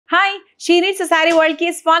Hi She Needs sari world కి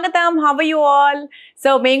స్వాగతం. How are you all? So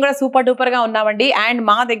మేము కూడా సూపర్ డూపర్ గా ఉన్నామండి. అండ్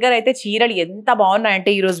మా దగ్గర అయితే చీరలు ఎంత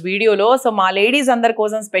బాగున్నాయంటే ఈ రోజు వీడియోలో, సో మా లేడీస్ అందరి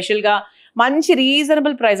కోసం స్పెషల్ గా మంచి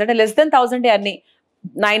రీజనబుల్ ప్రైస్, అంటే లెస్ దెన్ 1000 అన్ని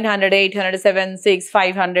 900, 800, 700, 600,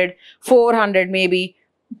 500, 400 మేబీ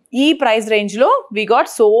ఈ ప్రైస్ రేంజ్ లో we got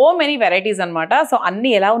so many varieties అనమాట. సో అన్ని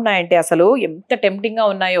ఎలా ఉన్నాయంటే అసలు ఎంత టెంప్టింగ్ గా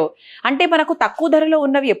ఉన్నాయో. అంటే మనకు తక్కువ ధరలో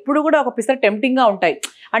ఉన్నవి ఎప్పుడు కూడా ఒక పిసర్ టెంప్టింగ్ గా ఉంటాయి,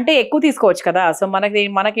 అంటే ఎక్కువ తీసుకోవచ్చు కదా. సో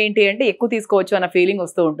మనకేంటి అంటే ఎక్కువ తీసుకోవచ్చు అన్న ఫీలింగ్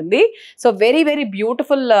వస్తూ ఉంటుంది. So very very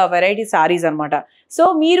beautiful variety saris అనమాట. సో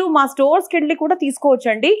మీరు మా స్టోర్స్కి వెళ్ళి కూడా తీసుకోవచ్చు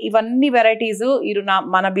అండి. ఇవన్నీ వెరైటీస్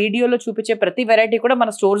మన వీడియోలో చూపించే ప్రతి వెరైటీ కూడా మన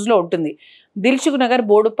స్టోర్స్ లో ఉంటుంది. Dilsukhnagar,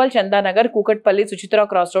 Boduppal, Chandanagar, Kukatpally, Suchitra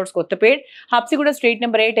cross roads, Kothapet, Habsiguda street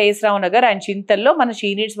number 8, ఏస్రావు Nagar and చింతల్లో మన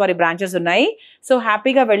షీనీడ్స్ వారి బ్రాంచెస్ ఉన్నాయి. సో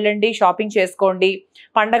హ్యాపీగా వెళ్ళండి, షాపింగ్ చేసుకోండి.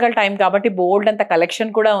 పండగల టైం కాబట్టి బోల్డ్ అంత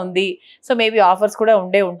కలెక్షన్ కూడా ఉంది. సో మేబీ ఆఫర్స్ కూడా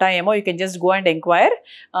ఉంటాయేమో. You can just go and enquire.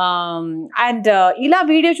 And ఇలా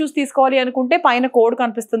వీడియో చూసి తీసుకోవాలి అనుకుంటే పైన కోడ్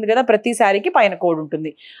కనిపిస్తుంది కదా, ప్రతి శారీకి పైన కోడ్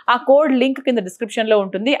ఉంటుంది. ఆ కోడ్ లింక్ కింద డిస్క్రిప్షన్ లో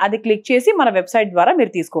ఉంటుంది. అది క్లిక్ చేసి మన వెబ్సైట్ ద్వారా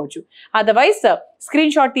మీరు తీసుకోవచ్చు. అదర్వైజ్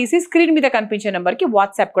స్క్రీన్ షాట్ తీసి స్క్రీన్ మీద కనిపించే నెంబర్కి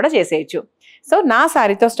వాట్సాప్ కూడా చేసేయచ్చు. సో నా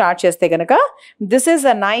శారీతో స్టార్ట్ చేస్తే కనుక this is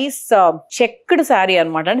a nice checked sari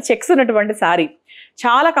అనమాట. అంటే చెక్స్ ఉన్నటువంటి శారీ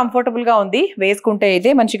చాలా కంఫర్టబుల్ గా ఉంది. వేసుకుంటే అయితే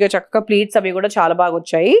మంచిగా చక్కగా ప్లీట్స్ అవి కూడా చాలా బాగా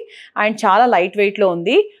వచ్చాయి. అండ్ చాలా లైట్ వెయిట్ లో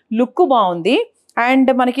ఉంది, లుక్ బాగుంది. అండ్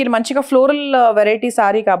మనకి మంచిగా ఫ్లోరల్ వెరైటీ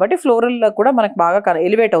సారీ కాబట్టి ఫ్లోరల్ కూడా మనకు బాగా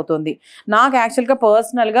ఎలివేట్ అవుతుంది. నాకు యాక్చువల్గా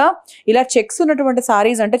పర్సనల్గా ఇలా చెక్స్ ఉన్నటువంటి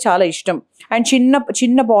సారీస్ అంటే చాలా ఇష్టం. అండ్ చిన్న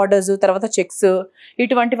చిన్న బార్డర్స్, తర్వాత చెక్స్,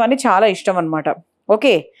 ఇటువంటివన్నీ చాలా ఇష్టం అనమాట.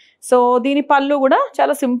 ఓకే, సో దీని పళ్ళు కూడా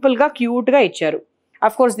చాలా సింపుల్గా క్యూట్గా ఇచ్చారు.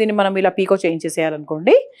 అఫ్ కోర్స్ దీన్ని మనం ఇలా పీకో చేంజ్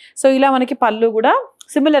చేసేయాలనుకోండి. సో ఇలా మనకి పళ్ళు కూడా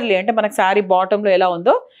సిమిలర్లీ, అంటే మనకి శారీ బాటంలో ఎలా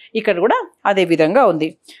ఉందో ఇక్కడ కూడా అదే విధంగా ఉంది.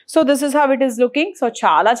 So this is how it is looking. So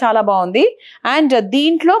చాలా చాలా బాగుంది. అండ్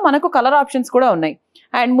దీంట్లో మనకు కలర్ ఆప్షన్స్ కూడా ఉన్నాయి.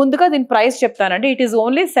 అండ్ ముందుగా దీని ప్రైస్ చెప్తానండి. ఇట్ ఈస్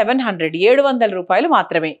ఓన్లీ 700 రూపాయలు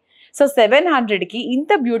మాత్రమే. సో 700కి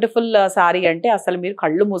ఇంత బ్యూటిఫుల్ సారీ అంటే అసలు మీరు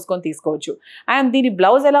కళ్ళు మూసుకొని తీసుకోవచ్చు. అండ్ దీని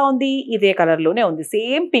బ్లౌజ్ ఎలా ఉంది? ఇదే కలర్లోనే ఉంది,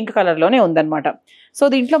 సేమ్ పింక్ కలర్లోనే ఉందన్నమాట. సో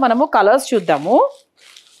దీంట్లో మనము కలర్స్ చూద్దాము.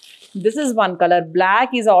 This is one colour.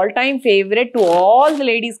 Black is all time favourite to all the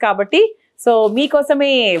ladies కాబట్టి సో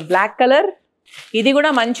మీకోసమే బ్లాక్ కలర్. ఇది కూడా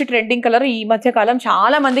మంచి ట్రెండింగ్ కలర్. ఈ మధ్య కాలం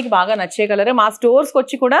చాలా మందికి బాగా నచ్చే కలర్. మా స్టోర్స్కి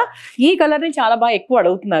వచ్చి కూడా ఈ కలర్ని చాలా బాగా ఎక్కువ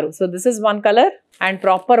అడుగుతున్నారు. So this is one colour and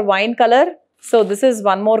proper wine colour. So this is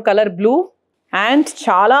one more colour, blue. And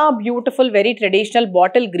చాలా beautiful very traditional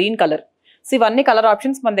bottle green colour. So ఇవన్నీ కలర్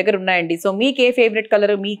ఆప్షన్స్ మన దగ్గర ఉన్నాయండి. సో మీకు ఏ ఫేవరెట్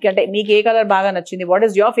కలర్, మీకు ఏ కలర్ బాగా నచ్చింది, what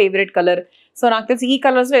is your favourite colour? So నాకు తెలిసి ఈ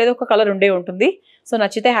కలర్స్లో ఏదో ఒక కలర్ ఉంటుంది. సో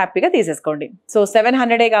నచ్చితే హ్యాపీగా తీసేసుకోండి. సో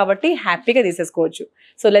 700 కాబట్టి హ్యాపీగా తీసేసుకోవచ్చు.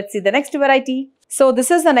 So let's see the next variety. So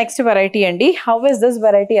this is the next variety అండి. How is this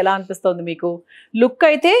variety? ఎలా అనిపిస్తుంది మీకు? లుక్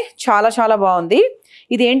అయితే చాలా చాలా బాగుంది.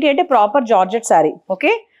 ఇది ఏంటి అంటే proper georgette sari.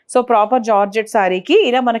 Okay, so proper georgette శారీకి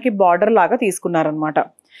ఇలా మనకి బార్డర్ లాగా తీసుకున్నారనమాట.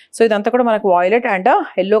 సో ఇదంతా కూడా మనకు వాయిలెట్ అండ్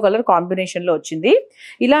ఎల్లో కలర్ కాంబినేషన్లో వచ్చింది.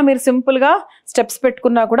 ఇలా మీరు సింపుల్గా స్టెప్స్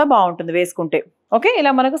పెట్టుకున్నా కూడా బాగుంటుంది వేసుకుంటే. ఓకే,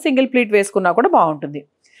 ఇలా మనకు సింగిల్ ప్లీట్ వేసుకున్నా కూడా బాగుంటుంది.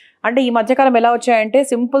 అంటే ఈ మధ్యకాలం ఎలా వచ్చాయంటే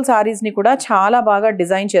సింపుల్ సారీస్ని కూడా చాలా బాగా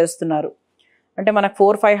డిజైన్ చేస్తున్నారు. అంటే మనకు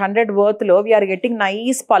 400-500 వర్త్లో we are getting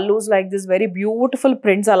nice pallus like this, very beautiful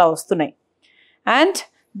prints అలా వస్తున్నాయి. అండ్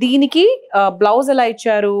దీనికి బ్లౌజ్ ఎలా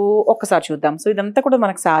ఇచ్చారు ఒక్కసారి చూద్దాం. సో ఇదంతా కూడా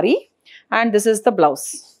మనకు sorry and this is the blouse.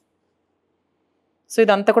 So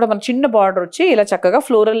ఇదంతా కూడా మన చిన్న బార్డర్ వచ్చి ఇలా చక్కగా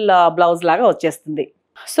ఫ్లోరల్ బ్లౌజ్ లాగా వచ్చేస్తుంది.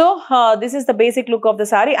 So this is the basic look of the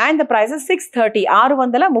sorry and the price is 630,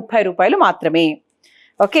 630 రూపాయలు మాత్రమే.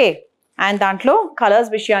 ఓకే, అండ్ దాంట్లో కలర్స్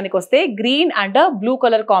విషయానికి వస్తే green and blue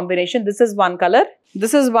colour combination. This is one colour.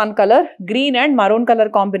 This is one colour, green and maroon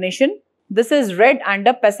colour combination. This is red and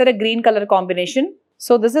పెసర green colour combination.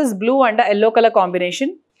 So this is blue and a yellow color combination.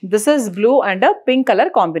 This is blue and a pink color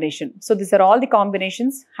combination. So these are all the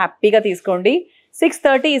combinations. Happy ga teeskondi.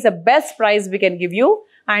 630 is the best price we can give you.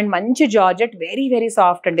 And manchi georgette, very very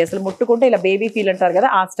soft and asalu muttukunte ila baby feel antaru kada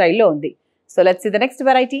aa style lo undi. So let's see the next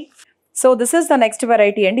variety. So this is the next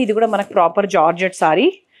variety and idi kuda manaku proper georgette saree.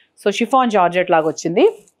 So chiffon georgette laga ochindi.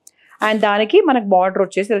 And daniki manaku border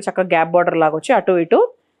vachesi ila chakka gap border laga vachi atu itu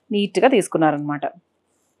neat ga teeskunnaru anamata.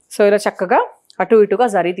 So ila chakkaga అటు ఇటుగా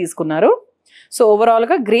జరీ తీసుకున్నారు. So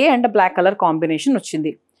ఓవరాల్గా grey and black colour combination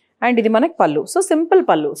వచ్చింది. And ఇది మనకి పళ్ళు. So simple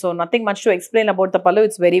పళ్ళు. So nothing much to explain about the పళ్ళు.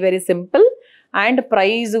 It's very very simple. And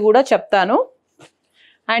price కూడా చెప్తాను.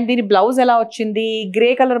 అండ్ దీని బ్లౌజ్ ఎలా వచ్చింది? గ్రే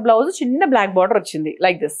కలర్ బ్లౌజ్, చిన్న బ్లాక్ బార్డర్ వచ్చింది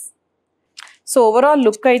like this. So overall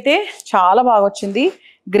look అయితే చాలా బాగా వచ్చింది.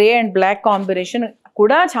 గ్రే అండ్ బ్లాక్ కాంబినేషన్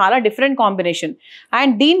కూడా చాలా డిఫరెంట్ కాంబినేషన్.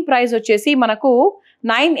 అండ్ దీని ప్రైస్ వచ్చేసి మనకు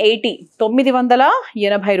 980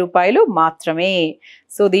 980 రూపాయలు మాత్రమే.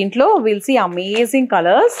 సో దీంట్లో విల్ సీ అమేజింగ్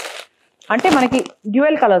కలర్స్, అంటే మనకి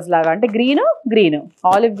డ్యూయల్ కలర్స్ లాగా, అంటే green,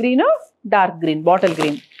 olive green, dark green, bottle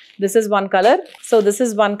green. This is one colour. So this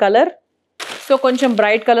is one colour. So కొంచెం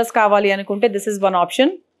బ్రైట్ కలర్స్ కావాలి అనుకుంటే this is one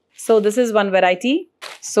option. So this is one variety.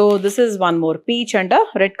 So this is one more peach and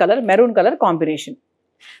red colour, maroon colour combination.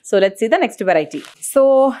 So let's see the next variety. So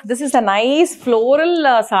this is a nice floral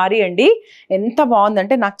sorry అండి. ఎంత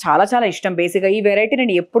బాగుందంటే నాకు చాలా చాలా ఇష్టం. బేసిక్గా ఈ variety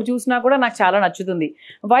నేను ఎప్పుడు చూసినా కూడా నాకు చాలా నచ్చుతుంది.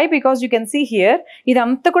 Why? Because you can see here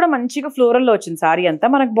ఇదంతా కూడా మంచిగా ఫ్లోరల్లో వచ్చింది. సారీ అంతా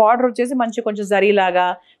మనకు బార్డర్ వచ్చేసి మంచి కొంచెం జరీ లాగా,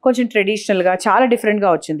 కొంచెం ట్రెడిషనల్గా, చాలా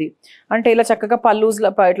డిఫరెంట్గా వచ్చింది. అంటే ఇలా చక్కగా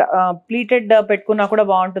పల్లూస్లో ఇట్లా ప్లీటెడ్ పెట్టుకున్నా కూడా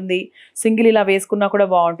బాగుంటుంది, సింగిల్ ఇలా వేసుకున్నా కూడా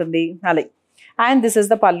బాగుంటుంది అలా. అండ్ దిస్ ఇస్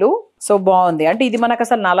ద పల్లు. సో బాగుంది, అంటే ఇది మనకు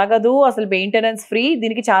అసలు నలగదు, అసలు మెయింటెనెన్స్ ఫ్రీ.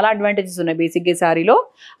 దీనికి చాలా అడ్వాంటేజెస్ ఉన్నాయి బేసిక్గా సారీలో.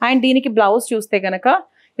 అండ్ దీనికి బ్లౌజ్ చూస్తే కనుక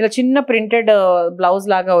ఇలా చిన్న ప్రింటెడ్ బ్లౌజ్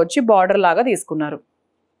లాగా వచ్చి బార్డర్ లాగా తీసుకున్నారు.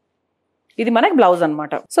 ఇది మనకి బ్లౌజ్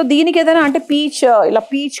అనమాట. సో దీనికి ఏదైనా అంటే ఇలా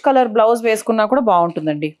పీచ్ కలర్ బ్లౌజ్ వేసుకున్నా కూడా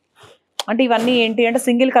బాగుంటుందండి. అంటే ఇవన్నీ ఏంటి అంటే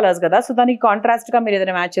సింగిల్ కలర్స్ కదా, సో దానికి కాంట్రాస్ట్గా మీరు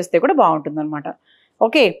ఏదైనా మ్యాచ్ చేస్తే కూడా బాగుంటుంది అనమాట.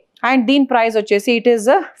 ఓకే. అండ్ దీని ప్రైస్ వచ్చేసి ఇట్ ఈస్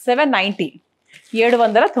 790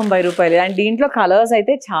 790 రూపాయలు. అండ్ దీంట్లో కలర్స్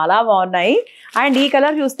అయితే చాలా బాగున్నాయి. అండ్ ఈ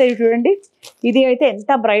కలర్ చూస్తే చూడండి, ఇది అయితే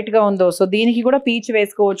ఎంత బ్రైట్గా ఉందో. సో దీనికి కూడా పీచ్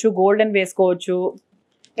వేసుకోవచ్చు, గోల్డెన్ వేసుకోవచ్చు,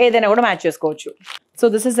 ఏదైనా కూడా మ్యాచ్ చేసుకోవచ్చు. So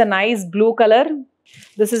this is a nice blue colour,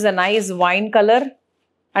 this is a nice wine colour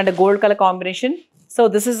and gold colour combination. So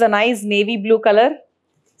this is a nice navy blue colour.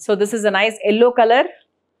 So this is a nice yellow colour.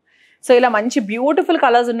 So ఇలా మంచి beautiful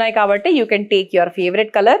colours ఉన్నాయి కాబట్టి you can take your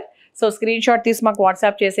favourite colour. So screen shot తీసి మాకు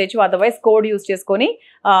WhatsApp చేసేయచ్చు, otherwise code use చేసుకొని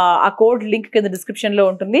ఆ code link కింద డిస్క్రిప్షన్లో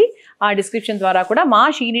ఉంటుంది. ఆ డిస్క్రిప్షన్ ద్వారా కూడా మా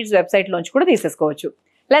షీ నీడ్స్ వెబ్సైట్లోంచి కూడా తీసేసుకోవచ్చు.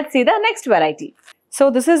 Let's see the next variety. So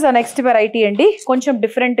this is the next variety అండి. కొంచెం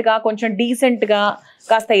డిఫరెంట్గా, కొంచెం డీసెంట్గా,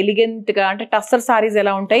 కాస్త ఎలిగెంట్గా, అంటే టస్సర్ సారీస్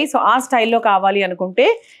ఎలా ఉంటాయి సో ఆ స్టైల్లో కావాలి అనుకుంటే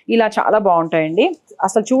ఇలా చాలా బాగుంటాయండి.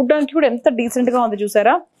 అసలు చూడడానికి కూడా ఎంత డీసెంట్గా ఉంది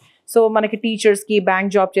చూసారా. సో మనకి టీచర్స్కి,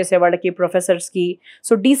 బ్యాంక్ జాబ్ చేసే వాళ్ళకి, ప్రొఫెసర్స్కి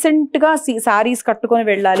సో డీసెంట్గా సారీస్ కట్టుకొని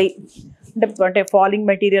వెళ్ళాలి అంటే ఫాలింగ్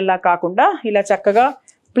మెటీరియల్ లా కాకుండా ఇలా చక్కగా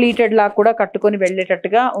ప్లీటెడ్ లా కూడా కట్టుకొని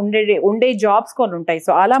వెళ్ళేటట్టుగా ఉండే జాబ్స్ కొన్ని ఉంటాయి.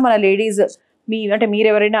 సో అలా మన లేడీస్ అంటే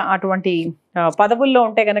మీరెవరైనా అటువంటి పదవుల్లో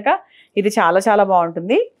ఉంటే కనుక ఇది చాలా చాలా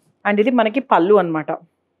బాగుంటుంది. అండ్ ఇది మనకి పళ్ళు అనమాట.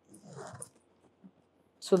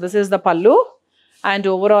 సో దిస్ ఈస్ ద పళ్ళు. అండ్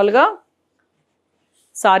ఓవరాల్గా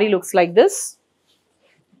sorry looks like this.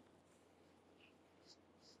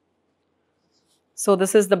 So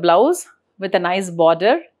this is the blouse with a nice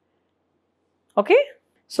border. Okay.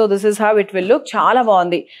 So this is how it will look. చాలా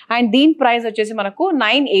బాగుంది. అండ్ దీని ప్రైస్ వచ్చేసి మనకు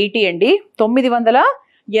 980 అండి.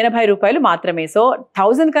 980 రూపాయలు మాత్రమే. సో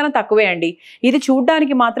 1000 కన్నా తక్కువే అండి. ఇది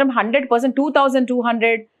చూడడానికి మాత్రం 100%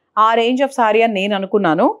 2200 ఆ రేంజ్ ఆఫ్ సారీ అని నేను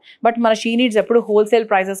అనుకున్నాను. బట్ మన షీ నీడ్స్ ఎప్పుడు హోల్సేల్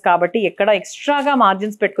ప్రైసెస్ కాబట్టి ఎక్కడ ఎక్స్ట్రాగా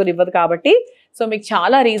మార్జిన్స్ పెట్టుకొని ఇవ్వదు కాబట్టి సో మీకు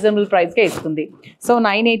చాలా రీజనబుల్ ప్రైస్కే ఇస్తుంది. సో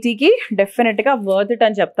 980కి డెఫినెట్గా వర్త్ ఇట్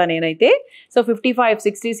అని చెప్తాను నేనైతే. So 55,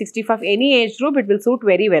 60, 65 any age group it will suit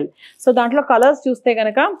very well. So దాంట్లో కలర్స్ చూస్తే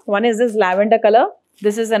కనుక one is this lavender colour,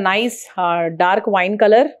 this is a nice dark wine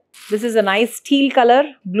colour, this is a nice steel colour,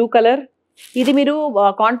 blue colour. ఇది మీరు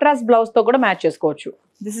contrast బ్లౌజ్తో కూడా match చేసుకోవచ్చు.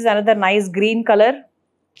 This is another nice green colour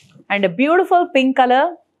and a beautiful pink color.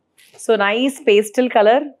 So nice pastel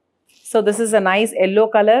color. So this is a nice yellow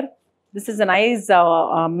color. This is a nice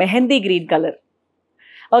mehendi green color.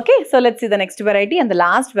 Okay, so let's see the next variety and the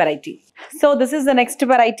last variety. So this is the next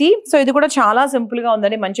variety. So ఇది కూడా చాలా simple గా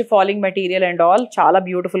ఉందండి. మంచి falling material and all చాలా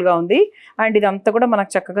beautiful గా ఉంది. And ఇదంతా కూడా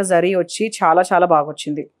మనకు చక్కగా జరీ వచ్చి చాలా చాలా బాగా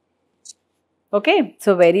వచ్చింది. Okay,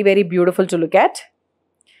 so very very beautiful to look at.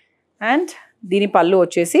 And దీని పళ్ళు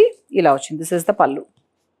వచ్చేసి ఇలా వచ్చింది. దిస్ ఇస్ ద పళ్ళు.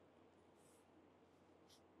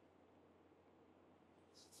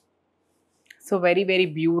 సో వెరీ వెరీ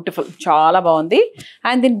బ్యూటిఫుల్, చాలా బాగుంది.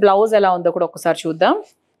 అండ్ దీని బ్లౌజ్ ఎలా ఉందో కూడా ఒకసారి చూద్దాం.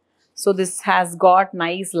 So this has got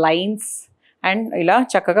nice lines and ఇలా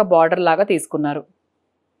చక్కగా బార్డర్ లాగా తీసుకున్నారు.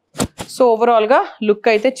 సో ఓవరాల్గా లుక్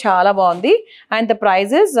అయితే చాలా బాగుంది. అండ్ ద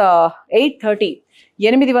ప్రైజ్ ఇస్ 830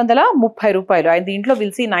 830 రూపాయలు. అండ్ దీంట్లో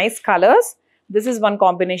will see nice colours. This is one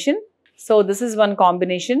combination. So this is one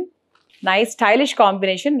combination, nice stylish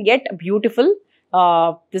combination yet beautiful.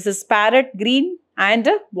 This is parrot green and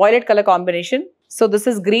violet color combination. So this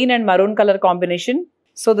is green and maroon color combination.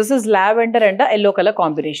 So this is lavender and yellow color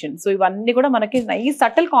combination. So ఇవన్నీ కూడా మనకి nice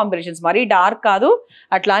subtle combinations, మరీ dark కాదు,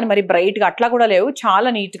 అట్లా అని మరి bright గా అట్లా కూడా లేవు,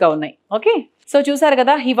 చాలా నీట్ గా ఉన్నాయి. ఓకే, సో చూసారు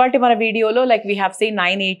కదా ఇవాల్టి మన వీడియోలో లైక్ వీ హ్యావ్ సీన్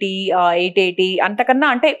 980 880 అంతకన్నా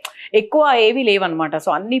అంటే ఎక్కువ ఏవి లేవన్నమాట. సో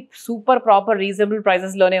అన్ని సూపర్ ప్రాపర్ రీజనబుల్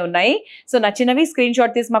ప్రైసెస్ లోనే ఉన్నాయి. సో నచ్చినవి స్క్రీన్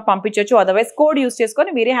షాట్ తీసి మాకు పంపించవచ్చు. అదర్వైజ్ కోడ్ యూస్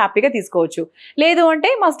చేసుకొని మీరే హ్యాపీగా తీసుకోవచ్చు. లేదు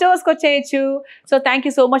అంటే మా స్టోర్స్కి వచ్చేయచ్చు. So thank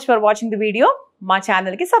you so much for watching the video. మా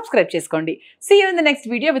ఛానల్కి సబ్స్క్రైబ్ చేసుకోండి. See you in the next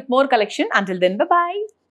video with more collection. Until then by.